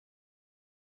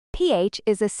PH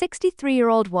is a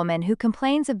 63-year-old woman who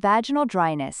complains of vaginal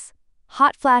dryness,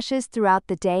 hot flashes throughout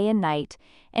the day and night,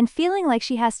 and feeling like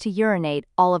she has to urinate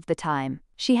all of the time.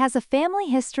 She has a family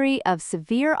history of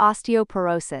severe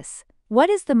osteoporosis.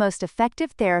 What is the most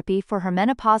effective therapy for her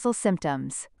menopausal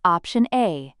symptoms? Option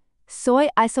A: soy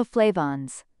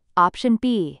isoflavones. Option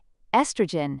B: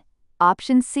 estrogen.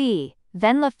 Option C: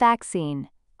 venlafaxine.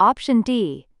 Option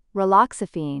D: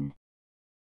 raloxifene.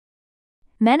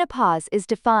 Menopause is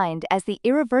defined as the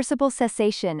irreversible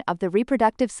cessation of the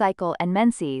reproductive cycle and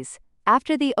menses,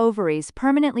 after the ovaries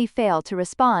permanently fail to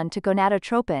respond to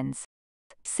gonadotropins.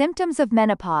 Symptoms of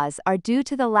menopause are due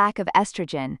to the lack of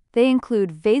estrogen. They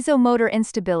include vasomotor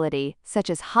instability, such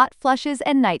as hot flushes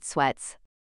and night sweats.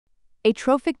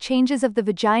 Atrophic changes of the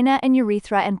vagina and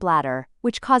urethra and bladder,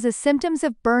 which causes symptoms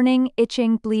of burning,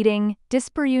 itching, bleeding,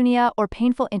 dyspareunia or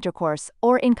painful intercourse,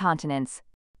 or incontinence.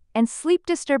 And sleep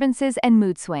disturbances and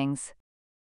mood swings.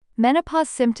 Menopause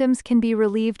symptoms can be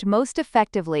relieved most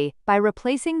effectively by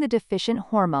replacing the deficient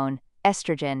hormone,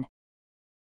 estrogen.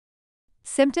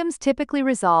 Symptoms typically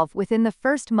resolve within the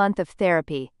first month of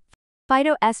therapy.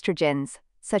 Phytoestrogens,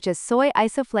 such as soy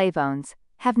isoflavones,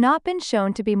 have not been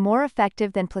shown to be more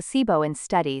effective than placebo in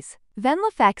studies.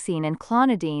 Venlafaxine and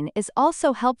clonidine is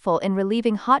also helpful in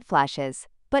relieving hot flashes,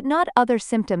 but not other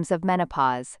symptoms of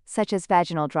menopause, such as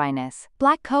vaginal dryness.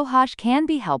 Black cohosh can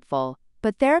be helpful,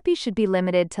 but therapy should be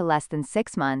limited to less than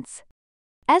 6 months.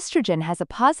 Estrogen has a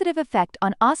positive effect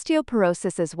on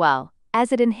osteoporosis as well,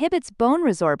 as it inhibits bone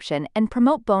resorption and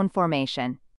promote bone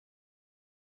formation.